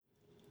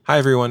Hi,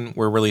 everyone.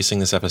 We're releasing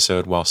this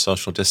episode while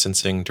social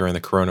distancing during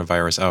the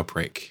coronavirus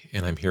outbreak,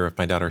 and I'm here with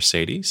my daughter,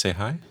 Sadie. Say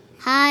hi.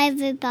 Hi,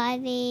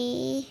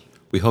 everybody.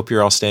 We hope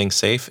you're all staying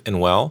safe and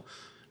well.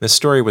 This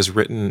story was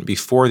written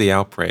before the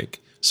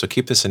outbreak, so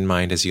keep this in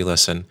mind as you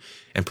listen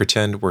and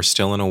pretend we're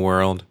still in a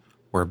world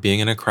where being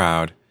in a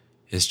crowd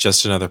is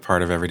just another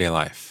part of everyday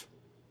life.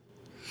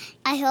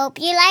 I hope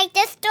you like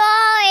the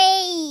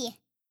story.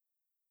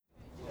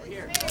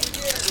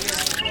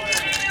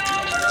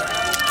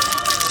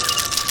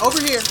 Over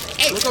here.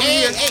 Hey, Look over hey,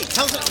 here. hey,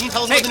 can you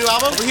tell us about the new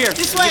album? Over here.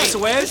 This way. Give us a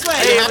wave. This way.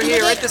 Hey, over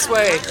here, right this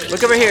way.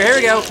 Look over here. Here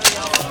we go.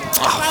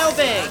 File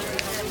bag.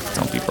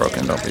 Don't be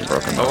broken.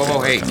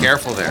 Oh, hey,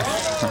 careful there.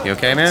 You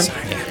okay, man?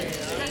 Sorry, yeah.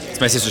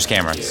 It's my sister's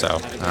camera, so.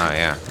 Oh,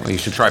 yeah. Well, you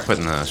should try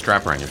putting the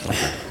strap around your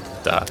finger.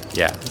 Duh.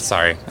 Yeah,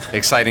 sorry.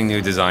 Exciting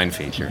new design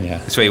feature. Yeah.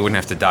 This way you wouldn't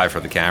have to dive for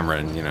the camera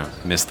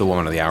and, miss the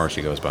woman of the hour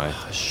she goes by.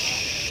 Oh,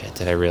 shit,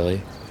 did I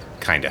really?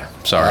 Kinda.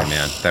 Sorry,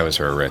 man. That was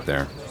her right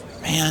there.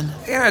 Man.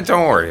 Yeah,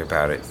 don't worry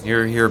about it.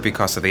 You're here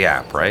because of the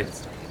app, right?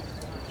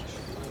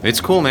 It's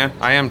cool, man.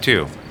 I am,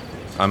 too.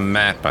 I'm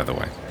Matt, by the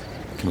way.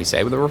 Can we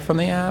say that we're from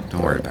the app?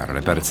 Don't worry about it. I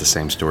bet it's the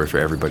same story for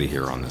everybody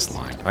here on this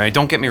line. I mean,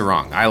 don't get me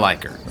wrong. I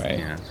like her. Right.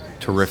 Yeah.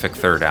 Terrific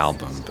third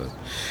album, but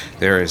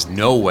there is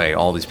no way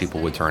all these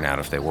people would turn out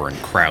if they were in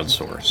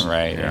crowdsource.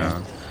 Right,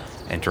 yeah.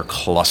 Enter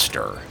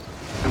Clustr.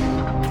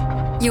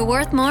 You're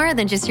worth more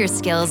than just your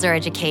skills or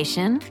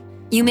education.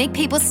 You make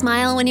people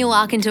smile when you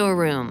walk into a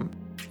room.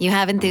 You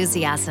have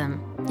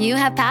enthusiasm. You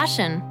have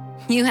passion.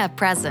 You have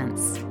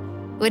presence.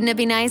 Wouldn't it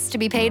be nice to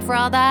be paid for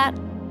all that?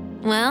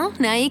 Well,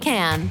 now you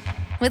can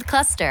with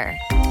Clustr.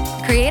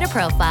 Create a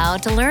profile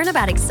to learn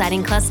about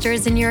exciting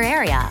clusters in your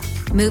area.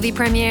 Movie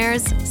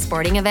premieres,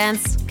 sporting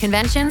events,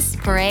 conventions,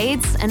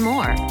 parades, and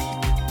more.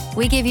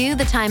 We give you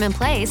the time and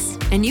place,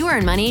 and you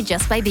earn money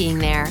just by being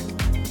there.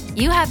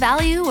 You have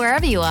value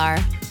wherever you are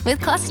with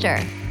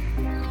Clustr.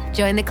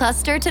 Join the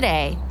Clustr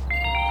today.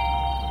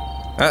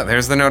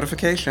 There's the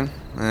notification.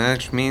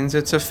 Which means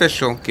it's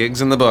official.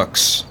 Gigs in the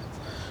books.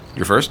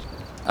 You're first?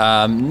 Yes.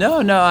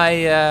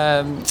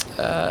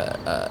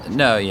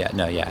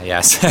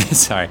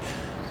 Sorry.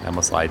 I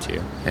almost lied to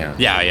you. Yeah.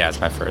 Yeah, it's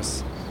my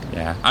first.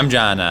 Yeah. I'm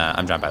John,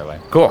 by the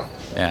way. Cool.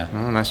 Yeah.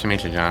 Well, nice to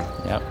meet you, John.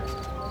 Yep.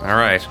 All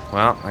right.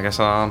 Well, I guess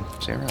I'll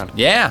see you around.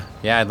 Yeah,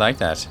 I'd like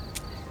that.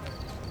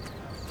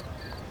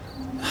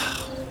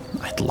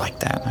 I'd like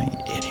that, I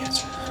idiot.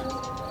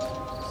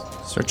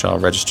 Search all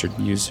registered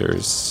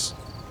users.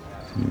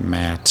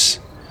 Matt.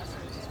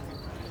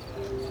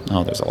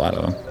 Oh, there's a lot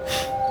of them.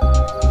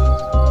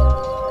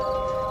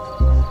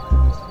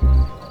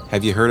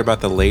 Have you heard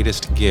about the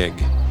latest gig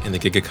in the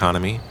gig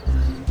economy?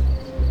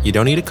 You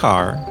don't need a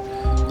car,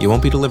 you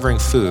won't be delivering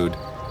food,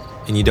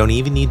 and you don't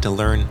even need to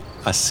learn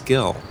a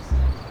skill.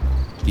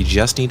 You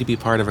just need to be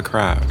part of a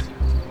crowd.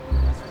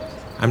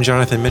 I'm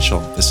Jonathan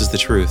Mitchell, this is The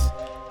Truth,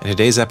 and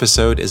today's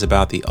episode is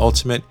about the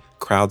ultimate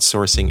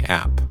crowdsourcing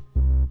app,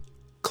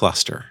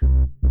 Clustr.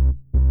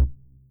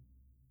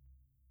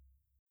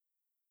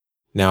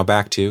 Now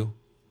back to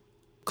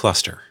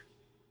Clustr.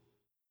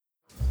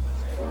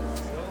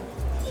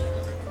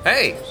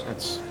 Hey,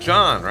 it's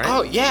John, right?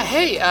 Oh, yeah,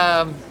 hey,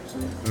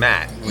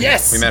 Matt.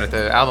 Yes! We met at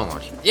the album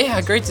launch. yeah,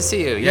 great to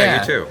see you.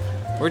 Yeah, you too.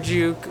 Where'd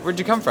you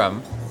come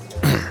from?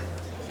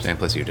 Same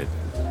place you did.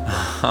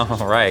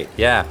 Oh, right,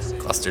 yeah,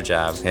 cluster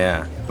job.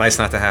 Yeah. Nice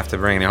not to have to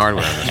bring any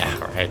hardware in this one.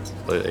 Yeah, right,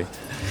 completely.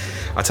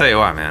 I'll tell you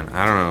what, man.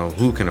 I don't know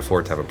who can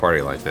afford to have a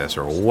party like this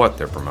or what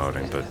they're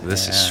promoting, but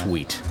this is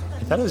sweet.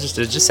 I thought it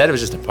just said it was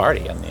just a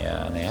party on the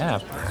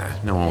app.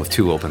 No one with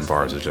two open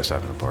bars is just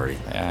having a party.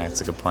 Yeah,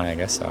 it's a good point, I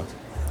guess so.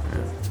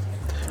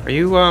 Are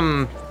you,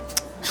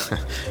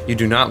 you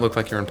do not look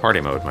like you're in party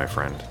mode, my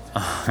friend.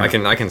 I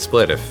can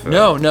split if...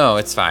 No,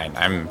 it's fine.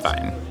 I'm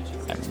fine.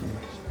 I'm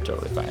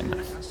totally fine.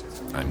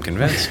 I'm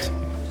convinced.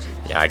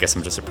 Yeah, I guess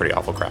I'm just a pretty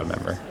awful crowd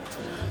member.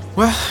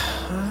 Well,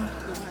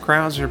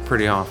 crowds are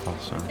pretty awful,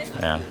 so...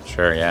 Yeah,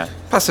 sure, yeah.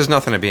 Plus, there's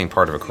nothing to being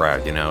part of a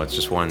crowd, It's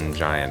just one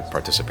giant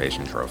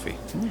participation trophy.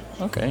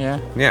 Okay, yeah.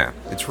 Yeah,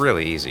 it's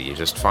really easy. You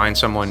just find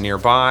someone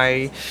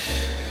nearby,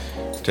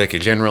 take a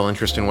general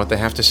interest in what they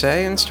have to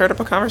say, and start up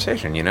a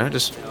conversation,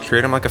 Just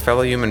treat them like a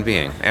fellow human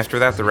being. After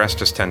that, the rest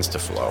just tends to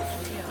flow.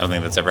 I don't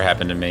think that's ever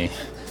happened to me.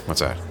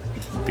 What's that?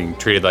 Being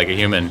treated like a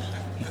human.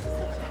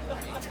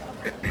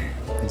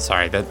 I'm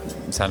sorry, that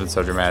sounded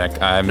so dramatic.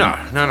 No.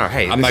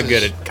 Hey, I'm not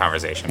good at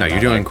conversation. No,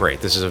 you're doing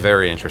great. This is a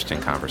very interesting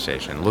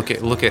conversation. Look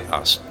at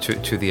us.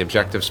 To the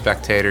objective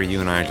spectator, you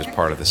and I are just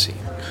part of the scene.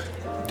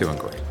 Doing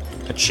great.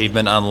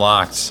 Achievement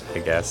unlocked, I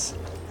guess.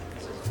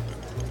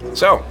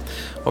 So,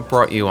 what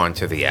brought you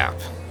onto the app?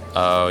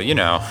 Oh,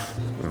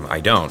 I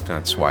don't.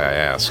 That's why I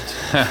asked.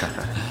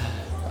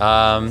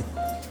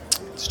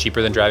 It's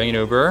cheaper than driving an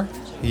Uber.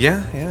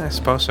 Yeah, I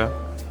suppose so.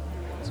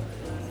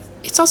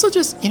 It's also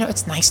just,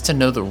 it's nice to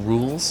know the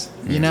rules,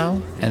 and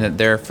that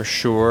they're for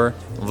sure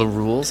the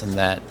rules, and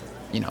that,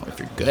 if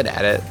you're good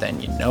at it,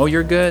 then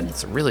you're good.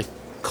 It's a really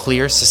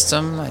clear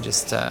system. I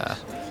just, I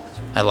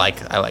like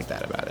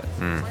that about it.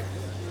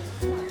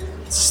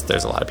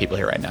 There's a lot of people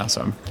here right now,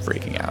 so I'm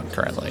freaking out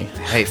currently.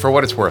 Hey, for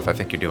what it's worth, I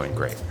think you're doing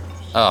great.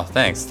 Oh,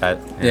 thanks. That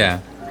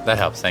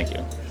helps. Thank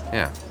you.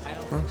 Yeah.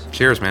 Well,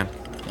 cheers, man.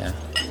 Yeah.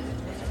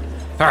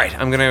 All right,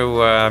 I'm going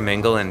to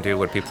mingle and do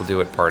what people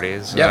do at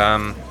parties.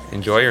 Yep.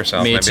 Enjoy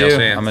yourself. Me Maybe too. I'll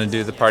see you. I'm gonna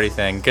do the party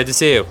thing. Good to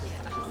see you.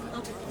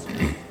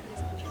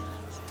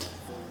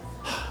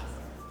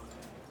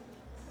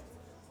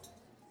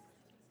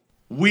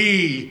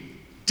 We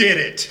did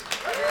it.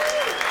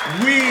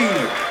 We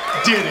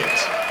did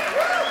it.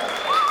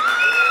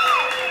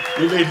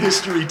 We made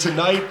history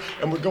tonight,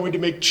 and we're going to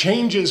make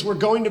changes. We're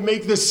going to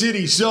make the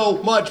city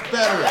so much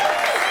better.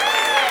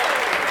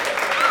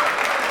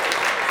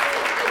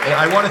 And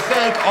I want to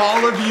thank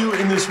all of you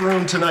in this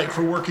room tonight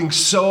for working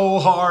so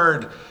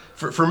hard,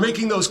 for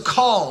making those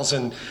calls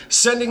and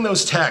sending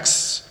those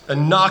texts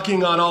and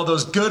knocking on all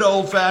those good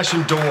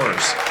old-fashioned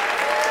doors.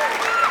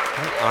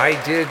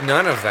 I did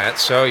none of that,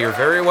 so you're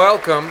very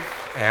welcome,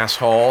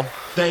 asshole.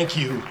 Thank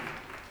you,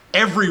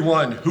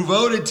 everyone who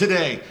voted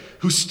today,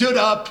 who stood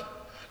up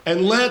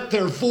and let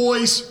their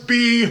voice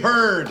be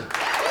heard.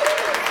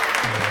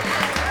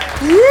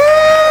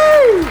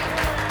 Woo!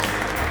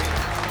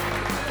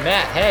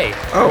 Matt, hey.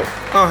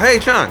 Oh, hey,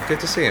 John. Good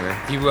to see you,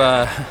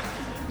 man.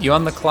 You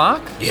on the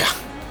clock? Yeah.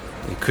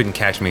 You couldn't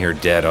catch me here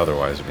dead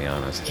otherwise, to be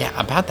honest. Yeah,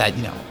 about that,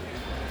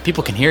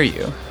 people can hear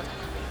you.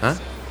 Huh?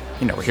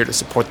 We're here to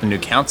support the new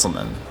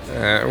councilman.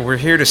 We're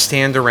here to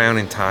stand around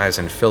in ties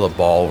and fill a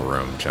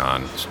ballroom,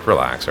 John. Just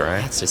relax, all right?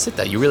 That's just it,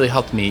 though. You really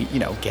helped me,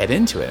 get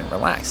into it and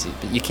relax.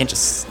 You can't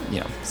just,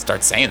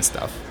 start saying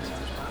stuff.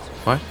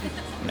 What?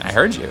 I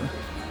heard you.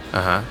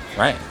 Uh-huh.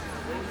 Right.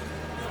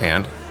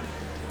 And?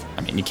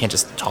 You can't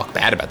just talk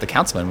bad about the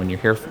councilman when you're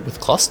here with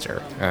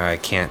Clustr. I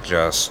can't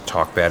just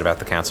talk bad about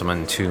the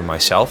councilman to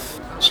myself,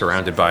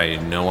 surrounded by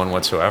no one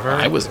whatsoever.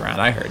 I was around.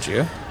 I heard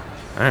you.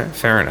 All right,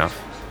 fair enough.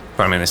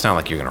 But, it's not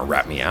like you're going to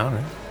rat me out,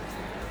 right?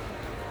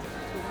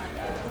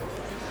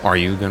 Are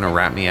you going to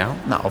rat me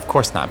out? No, of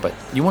course not. But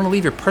you want to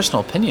leave your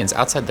personal opinions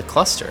outside the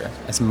Clustr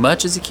as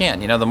much as you can.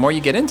 The more you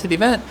get into the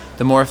event,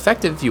 the more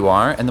effective you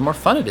are, and the more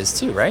fun it is,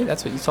 too, right?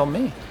 That's what you told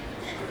me.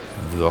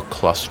 The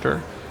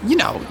Clustr?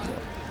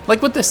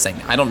 Like with this thing,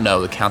 I don't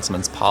know the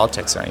councilman's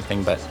politics or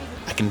anything, but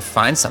I can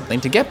find something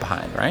to get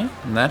behind, right?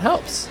 And that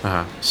helps.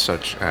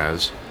 Such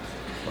as?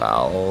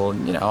 Well,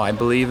 I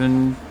believe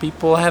in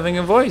people having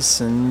a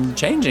voice and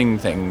changing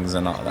things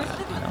and all that,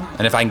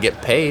 And if I can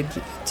get paid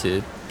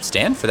to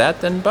stand for that,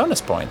 then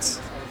bonus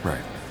points.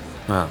 Right.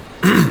 Well,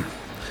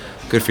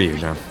 good for you,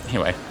 John.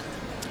 Anyway,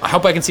 I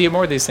hope I can see you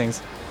more of these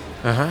things.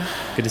 Uh-huh.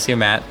 Good to see you,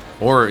 Matt.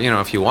 Or,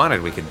 if you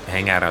wanted, we could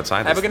hang out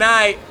outside. Have a good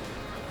night.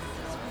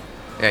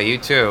 Yeah, you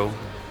too.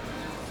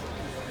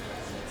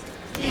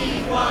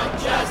 We want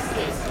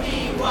justice.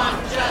 We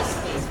want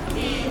justice.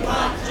 We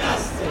want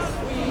justice.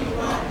 We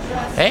want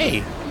justice.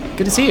 Hey,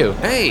 good to see you.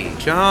 Hey,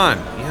 John.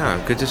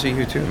 Yeah, good to see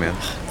you too, man.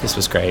 This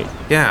was great.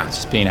 Yeah.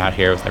 Just being out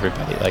here with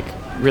everybody,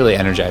 really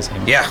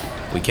energizing. Yeah,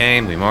 we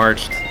came, we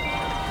marched.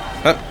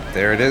 Oh,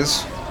 there it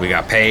is. We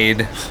got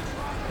paid.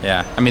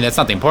 Yeah, that's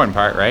not the important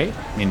part, right?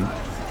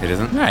 It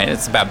isn't? Right,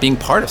 it's about being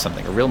part of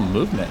something, a real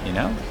movement,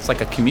 It's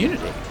like a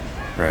community.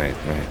 Right.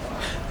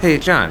 Hey,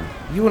 John,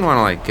 you wouldn't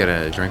want to, get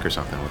a drink or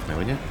something with me,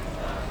 would you?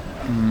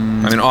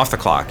 Off the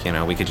clock,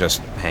 we could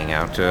just hang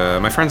out.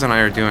 My friends and I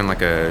are doing,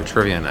 a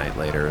trivia night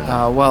later.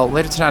 Well,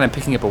 later tonight I'm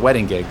picking up a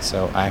wedding gig,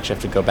 so I actually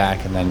have to go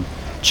back and then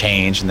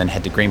change and then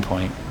head to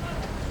Greenpoint.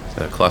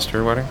 The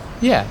Clustr wedding?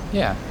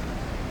 Yeah.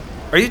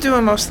 Are you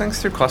doing most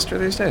things through Clustr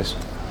these days?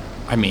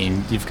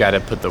 You've got to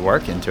put the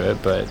work into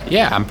it, but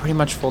yeah, I'm pretty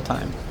much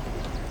full-time.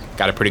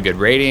 Got a pretty good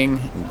rating.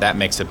 That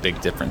makes a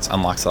big difference.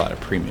 Unlocks a lot of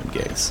premium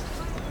gigs.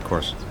 Of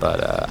course.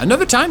 But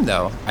another time,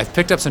 though, I've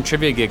picked up some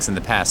trivia gigs in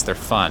the past. They're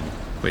fun.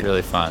 Wait,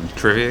 really fun.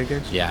 Trivia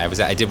gigs? Yeah,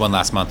 I did one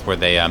last month where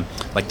they,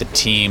 the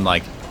team,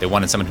 they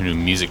wanted someone who knew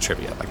music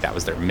trivia. That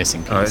was their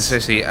missing piece. Oh,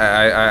 see,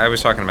 I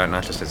was talking about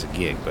not just as a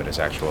gig, but as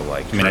actual,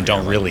 I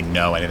don't really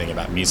know anything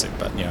about music,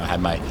 but, I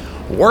had my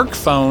work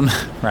phone,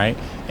 right,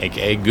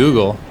 a.k.a.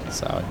 Google,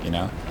 so,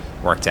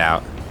 worked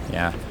out,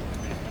 yeah.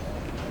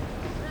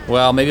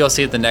 Well, maybe I'll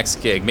see you at the next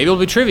gig. Maybe it'll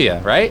be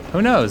trivia, right?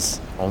 Who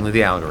knows? Only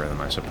the algorithm,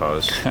 I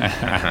suppose.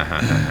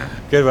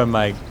 Good one,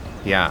 Mike.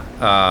 Yeah,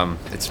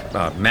 it's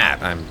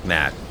Matt. I'm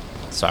Matt.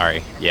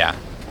 Sorry, yeah.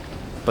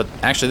 But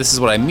actually, this is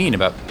what I mean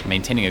about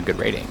maintaining a good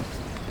rating.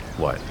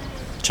 What?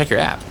 Check your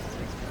app.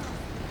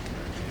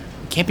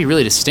 You can't be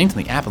really distinct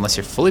in the app unless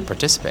you're fully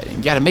participating.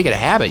 You gotta make it a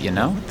habit,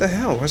 What the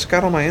hell? What's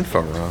got all my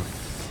info wrong?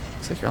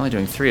 Looks like you're only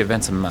doing 3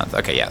 events a month.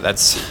 Okay, yeah,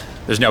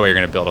 there's no way you're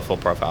gonna build a full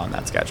profile on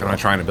that schedule. I'm not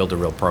trying to build a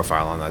real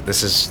profile on that.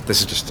 This is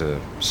just a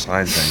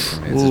side thing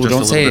for me. It's Ooh, just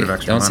don't a say little bit of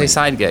extra don't money. say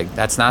side gig.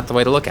 That's not the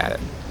way to look at it.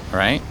 All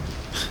right?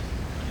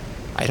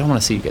 I don't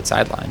want to see you get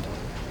sidelined.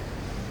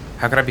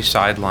 How could I be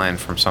sidelined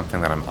from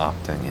something that I'm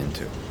opting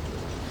into?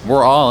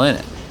 We're all in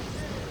it,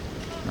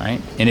 right?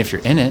 And if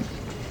you're in it,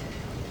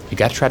 you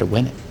got to try to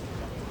win it.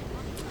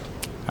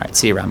 All right,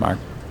 see you around, Mark.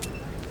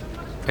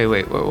 Hey,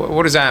 wait,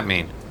 what does that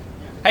mean?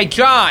 Hey,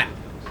 John!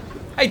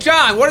 Hey,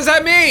 John, what does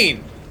that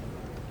mean?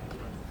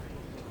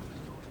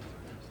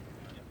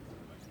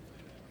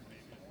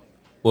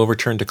 We'll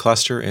return to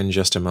Clustr in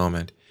just a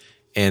moment.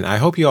 And I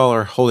hope you all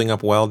are holding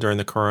up well during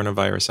the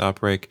coronavirus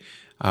outbreak.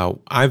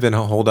 I've been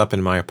holed up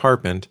in my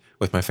apartment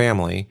with my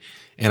family,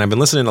 and I've been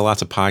listening to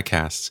lots of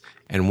podcasts.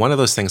 And one of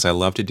those things I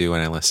love to do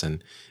when I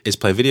listen is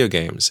play video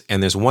games.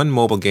 And there's one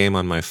mobile game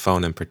on my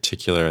phone in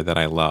particular that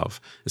I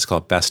love. It's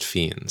called Best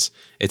Fiends.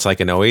 It's like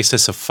an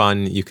oasis of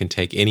fun you can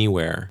take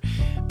anywhere.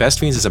 Best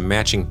Fiends is a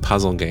matching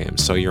puzzle game.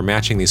 So you're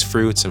matching these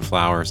fruits and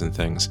flowers and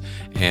things.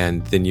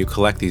 And then you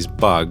collect these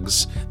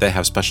bugs that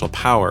have special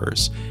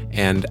powers.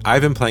 And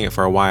I've been playing it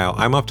for a while.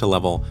 I'm up to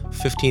level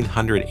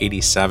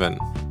 1587.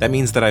 That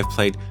means that I've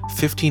played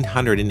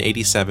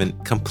 1587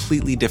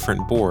 completely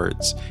different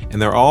boards.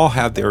 And they all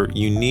have their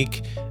unique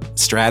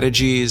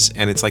strategies,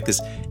 and it's like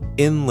this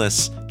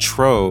endless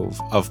trove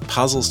of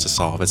puzzles to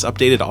solve. It's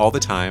updated all the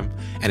time,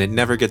 and it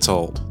never gets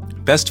old.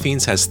 Best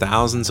Fiends has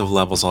thousands of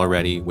levels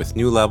already, with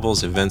new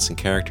levels, events, and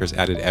characters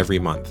added every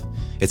month.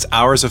 It's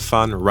hours of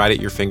fun right at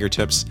your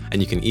fingertips,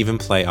 and you can even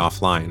play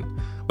offline.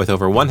 With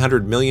over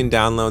 100 million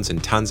downloads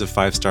and tons of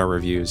 5-star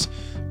reviews,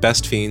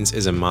 Best Fiends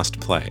is a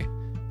must-play.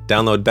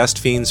 Download Best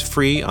Fiends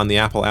free on the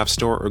Apple App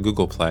Store or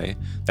Google Play.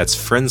 That's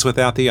friends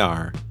without the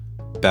R.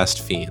 Best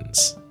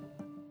Fiends.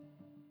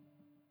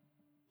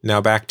 Now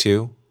back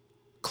to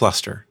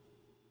Clustr.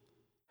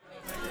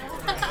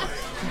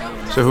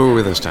 So who are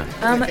we this time?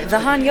 The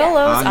Han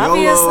Yolos,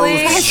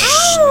 obviously.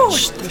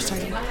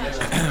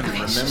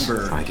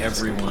 Remember,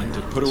 everyone,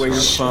 to put away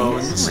your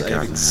phones. I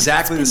have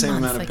exactly the same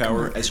amount of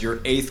power as your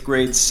 8th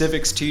grade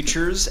civics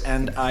teachers,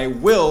 and I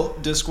will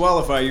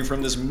disqualify you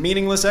from this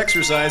meaningless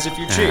exercise if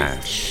you cheat. Ah,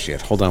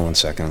 shit. Hold on one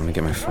second. Let me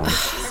get my phone.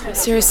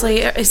 Seriously,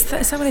 is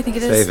that what I think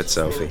it is? Save it,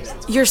 Sophie.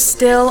 You're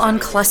still on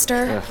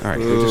Clustr? All right,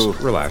 just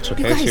relax,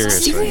 okay? You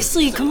guys,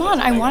 seriously, come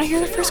on. I want to hear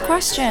the first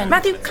question.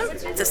 Matthew, come.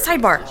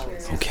 Sidebar.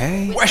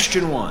 Okay.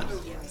 Question 1.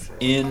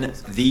 In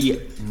the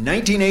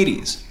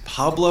 1980s,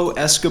 Pablo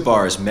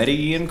Escobar's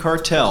Medellin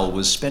cartel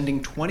was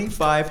spending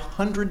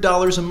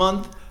 $2,500 a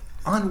month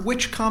on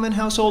which common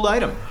household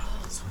item?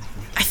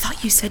 I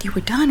thought you said you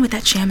were done with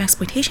that sham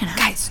exploitation act.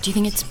 Guys, do you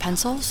think it's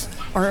pencils?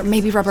 Or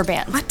maybe rubber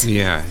bands? What?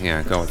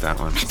 Yeah, go with that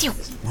one. Matthew.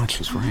 Watch,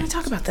 she's I want right. to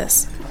talk about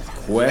this.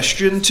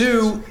 Question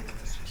 2.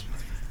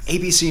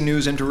 ABC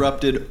News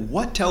interrupted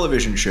what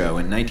television show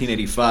in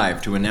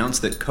 1985 to announce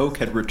that Coke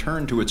had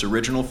returned to its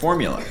original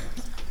formula?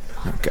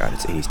 Oh, God,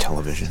 it's 80s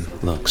television.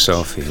 Look,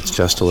 Sophie, it's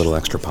just a little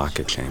extra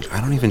pocket change.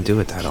 I don't even do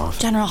it that often.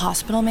 General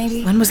Hospital,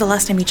 maybe? When was the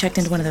last time you checked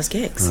into one of those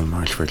gigs?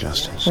 March for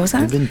Justice. What was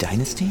that? Urban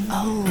Dynasty?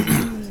 Oh.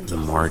 The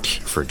March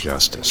for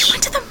Justice. You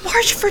went to the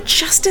March for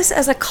Justice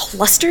as a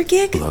Clustr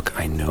gig? Look,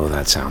 I know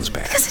that sounds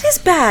bad. Because it is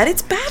bad.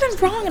 It's bad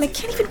and wrong, and I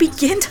can't even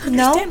begin to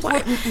understand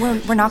why.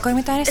 We're not going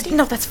with Dynasty?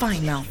 No, that's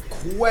fine, Mel.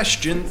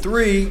 Question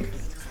 3.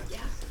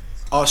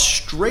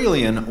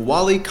 Australian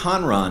Wally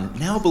Conron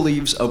now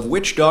believes of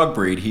which dog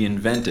breed he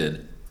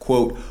invented,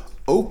 quote,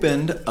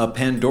 opened a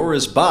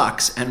Pandora's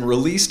box and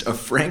released a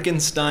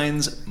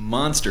Frankenstein's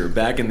monster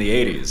back in the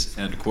 80s,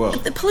 end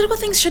quote. The political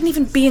things shouldn't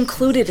even be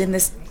included in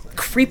this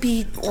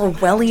creepy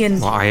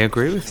Orwellian... Well, I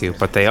agree with you,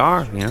 but they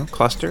are,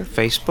 Clustr,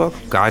 Facebook,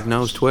 God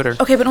knows Twitter.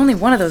 Okay, but only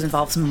one of those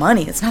involves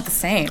money. It's not the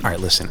same. All right,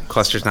 listen,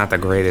 Cluster's not the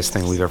greatest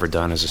thing we've ever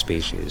done as a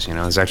species,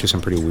 There's actually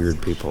some pretty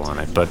weird people on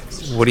it, but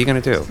what are you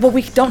going to do? Well,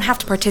 we don't have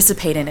to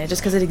participate in it.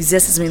 Just because it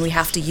exists doesn't mean we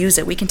have to use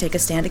it. We can take a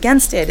stand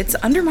against it. It's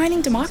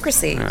undermining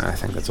democracy. I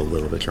think that's a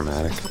little bit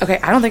dramatic. Okay,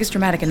 I don't think it's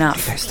dramatic enough.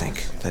 What do you guys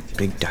think? That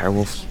big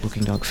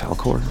direwolf-looking dog,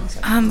 Falcor?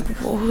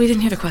 Well, we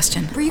didn't hear the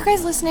question. Were you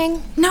guys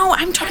listening? No,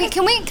 I'm trying. Okay,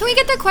 can we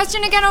get the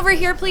question again over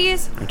here,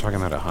 please? You're talking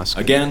about a husky.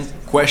 Again,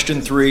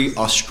 question 3.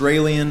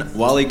 Australian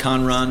Wally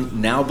Conron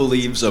now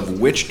believes of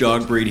which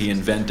dog breed he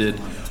invented,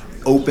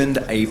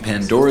 opened a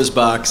Pandora's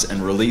box,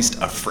 and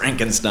released a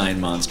Frankenstein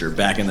monster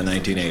back in the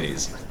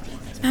 1980s.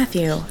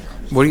 Matthew.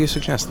 What do you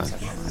suggest, then?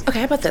 Okay,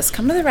 how about this?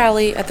 Come to the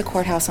rally at the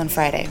courthouse on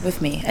Friday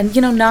with me. And,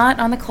 not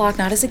on the clock,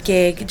 not as a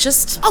gig,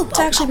 just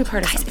to actually be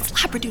part of something. It's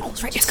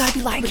Labradoodles, right? It's gotta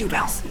be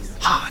Labradoodles.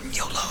 Han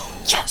YOLO.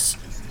 Yes.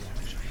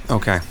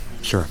 Okay,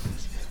 sure.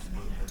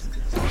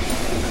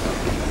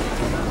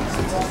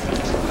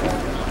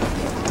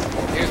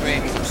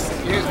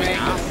 Excuse me.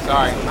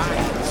 Sorry.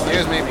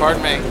 Excuse me,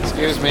 pardon me.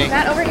 Excuse me.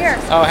 Matt, over here.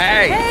 Oh,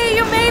 hey. Hey,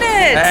 you made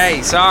it.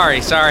 Hey,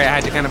 sorry. I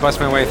had to kind of bust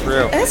my way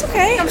through. It's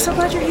okay. I'm so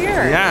glad you're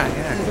here. Yeah.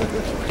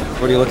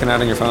 What are you looking at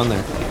on your phone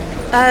there?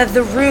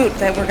 The route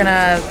that we're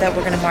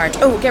gonna march.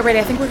 Oh, get ready.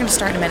 I think we're gonna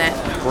start in a minute.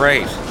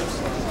 Great.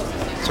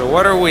 So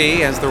what are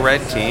we, as the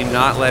red team,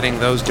 not letting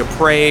those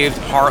depraved,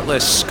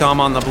 heartless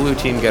scum on the blue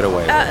team get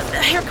away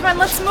with? Here, come on.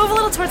 Let's move a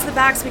little towards the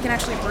back so we can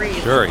actually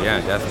breathe. Sure,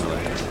 yeah, definitely.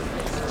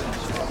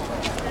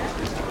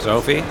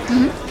 Sophie?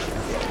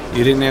 Mm-hmm.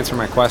 You didn't answer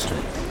my question.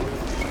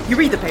 You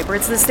read the paper.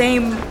 It's the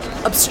same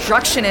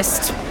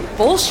obstructionist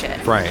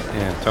bullshit. Right,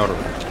 yeah, totally.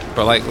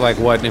 But like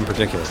what in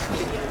particular?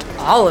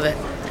 All of it.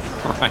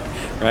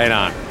 Right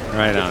on.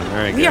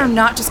 Very good. We are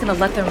not just going to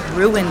let them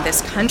ruin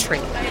this country.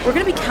 We're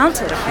going to be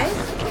counted, okay?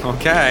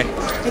 Okay.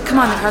 Hey, come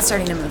on, the crowd's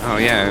starting to move. Oh,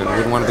 yeah, we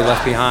wouldn't want to be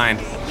left behind.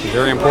 It's a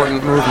very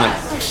important movement.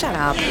 Oh, shut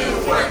up.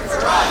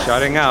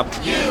 Shutting up.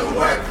 You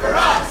work for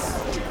us.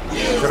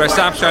 You Should I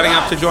stop shutting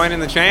up to join in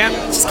the chant?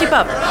 Just keep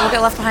up. We'll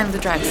get left behind with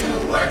the dregs.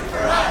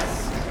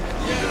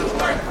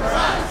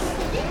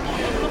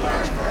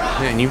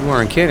 Man, you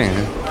weren't kidding.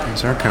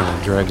 These are kind of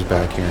the dregs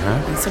back here, huh?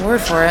 That's a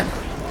word for it.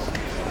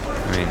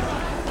 I mean,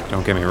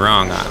 don't get me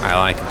wrong, I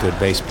like a good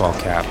baseball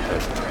cap,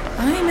 but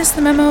I missed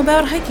the memo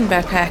about hiking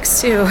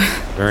backpacks, too.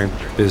 very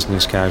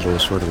business casual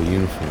sort of a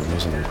uniform,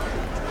 isn't it?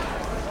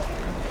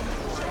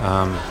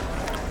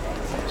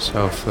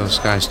 So if those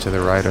guys to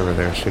the right over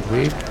there, should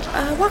we?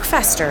 Walk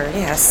faster,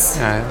 yes.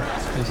 Yeah, I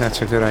think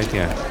that's a good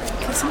idea.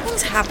 Okay,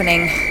 something's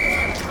happening.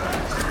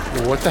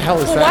 Well, what the hell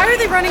is that? Why are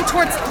they running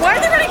towards us?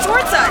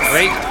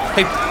 Wait,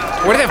 hey,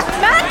 what are they?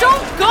 Matt,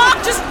 don't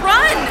gawk, just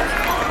run!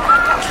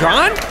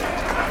 John?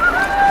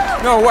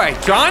 No way,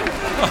 John?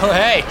 Oh,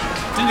 hey.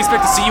 Didn't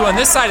expect to see you on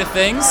this side of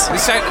things.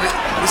 This side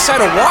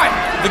of what?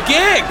 The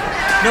gig.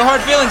 No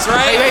hard feelings,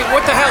 right? Hey,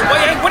 what the hell?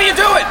 What are you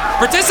doing?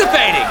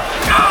 Participating.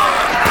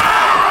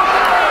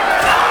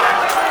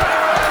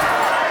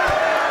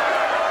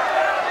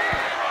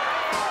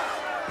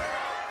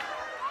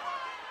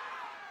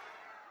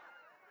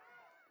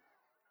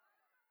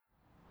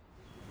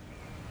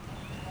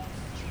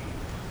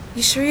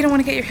 You sure you don't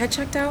want to get your head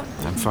checked out?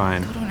 I'm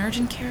fine. Go to an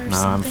urgent care or No,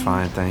 something? I'm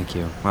fine, thank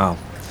you. Well,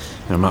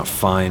 I'm not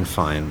fine,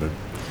 but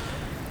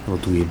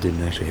little dweeb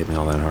didn't actually hit me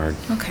all that hard.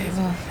 Okay,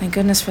 well, thank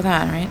goodness for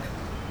that, right?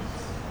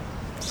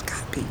 It's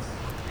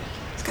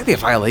gotta be a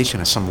violation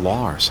of some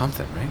law or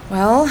something, right?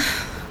 Well,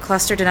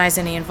 Clustr denies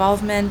any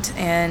involvement,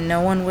 and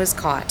no one was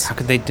caught. How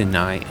could they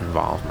deny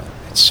involvement?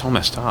 It's so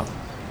messed up.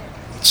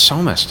 It's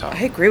so messed up.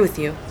 I agree with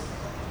you.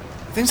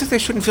 Things like they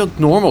shouldn't feel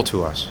normal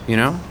to us, you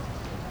know?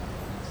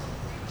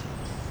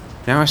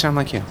 Now I sound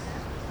like you.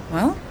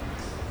 Well,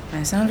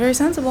 I sound very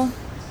sensible.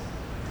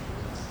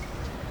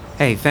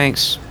 Hey,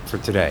 thanks for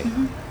today.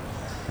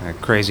 Mm-hmm. A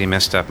crazy,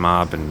 messed up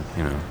mob and,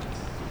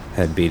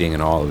 head beating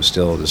and all. It was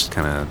still just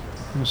kind of...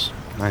 It was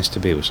nice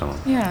to be with someone.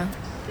 Yeah.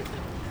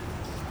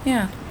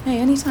 Yeah. Hey,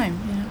 anytime,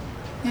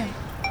 Yeah.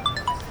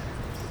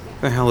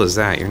 What the hell is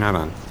that? You're not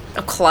on...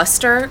 A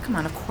Clustr? Come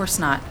on, of course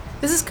not.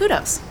 This is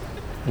kudos.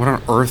 What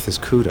on earth is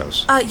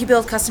kudos? You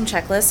build custom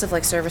checklists of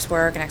service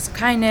work and acts of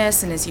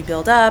kindness, and as you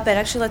build up, it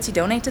actually lets you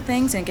donate to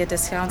things and get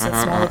discounts at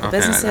small local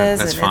businesses.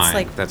 That's and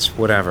fine. It's That's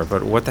whatever.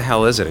 But what the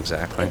hell is it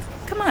exactly?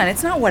 Come on,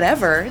 it's not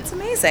whatever. It's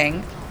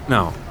amazing.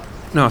 No,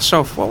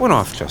 Soph, what went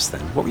off just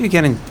then? What were you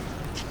getting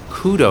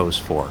kudos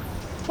for?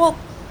 Well,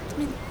 I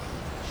mean,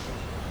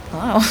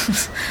 hello.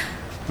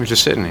 We're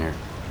just sitting here.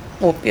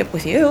 Well,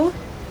 with you.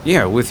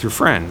 Yeah, with your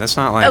friend. That's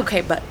not like...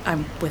 Okay, but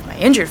I'm with my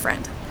injured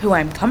friend, who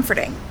I'm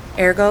comforting.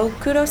 Ergo,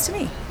 kudos to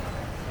me.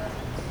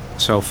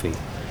 Sophie,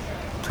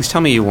 please tell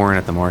me you weren't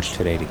at the march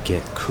today to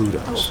get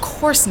kudos. Oh, of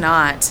course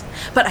not.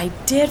 But I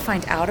did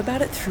find out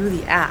about it through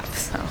the app,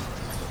 so...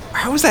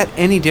 How is that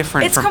any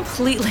different It's from...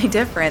 completely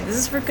different. This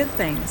is for good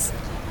things.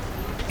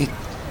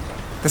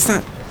 That's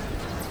not...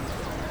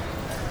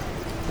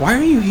 Why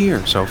are you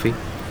here, Sophie?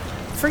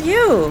 For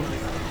you.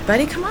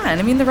 Buddy, come on.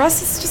 I mean, the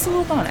rest is just a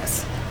little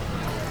bonus.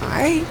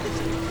 I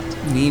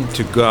need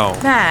to go.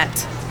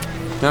 Matt.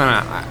 No,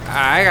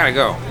 I gotta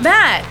go.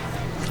 Matt!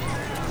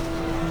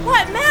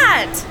 What,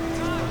 Matt?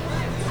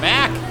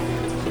 Mac!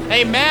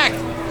 Hey, Mac!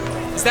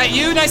 Is that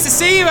you? Nice to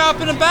see you out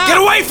and about! Get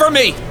away from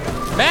me!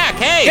 Mac,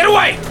 hey! Get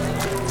away!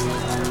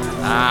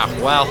 Ah,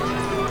 well.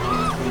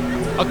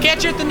 I'll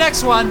catch you at the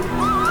next one.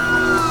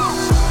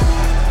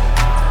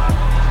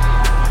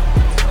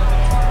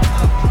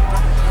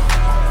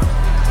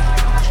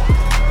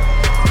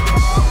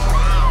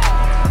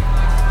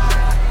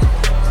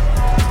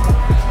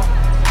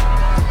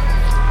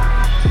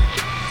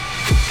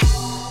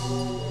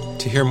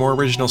 To hear more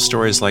original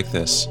stories like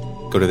this,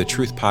 go to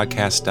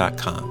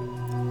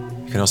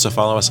thetruthpodcast.com. You can also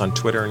follow us on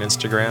Twitter and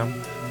Instagram.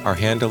 Our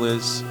handle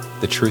is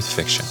The Truth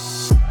Fiction.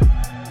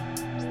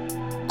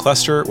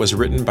 Clustr was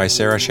written by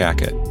Sarah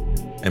Shackett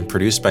and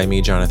produced by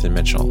me, Jonathan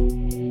Mitchell.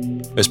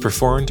 It was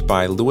performed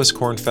by Louis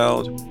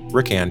Kornfeld,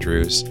 Rick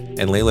Andrews,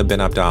 and Layla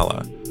Ben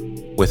Abdallah,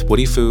 with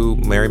Woody Fu,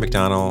 Mary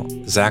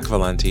McDonnell, Zach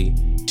Valenti,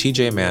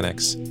 TJ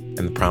Mannix, and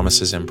the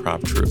Promises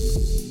Improv Troupe.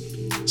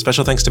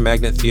 Special thanks to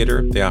Magnet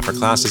Theater. They offer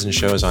classes and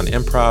shows on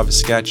improv,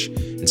 sketch,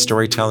 and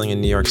storytelling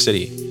in New York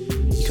City.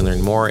 You can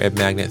learn more at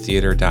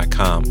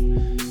magnettheater.com.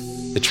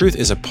 The Truth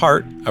is a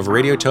part of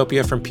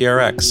Radiotopia from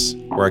PRX.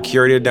 We're a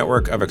curated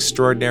network of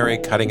extraordinary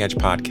cutting-edge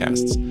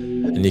podcasts.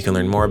 And you can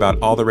learn more about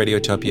all the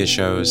Radiotopia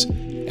shows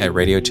at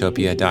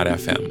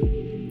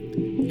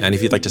radiotopia.fm. And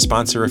if you'd like to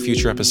sponsor a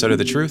future episode of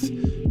The Truth,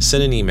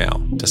 send an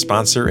email to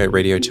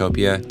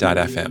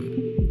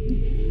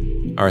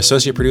sponsor@radiotopia.fm. Our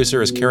associate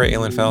producer is Kara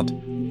Ehlenfeld.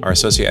 Our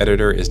associate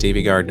editor is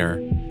Davey Gardner.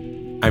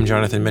 I'm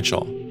Jonathan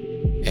Mitchell,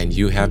 and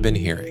you have been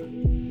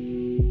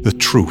hearing The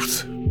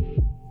Truth.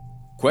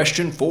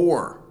 Question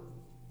 4.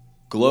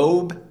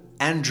 Globe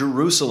and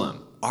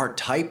Jerusalem are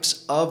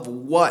types of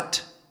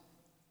what?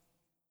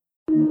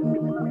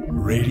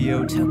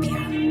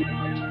 Radiotopia.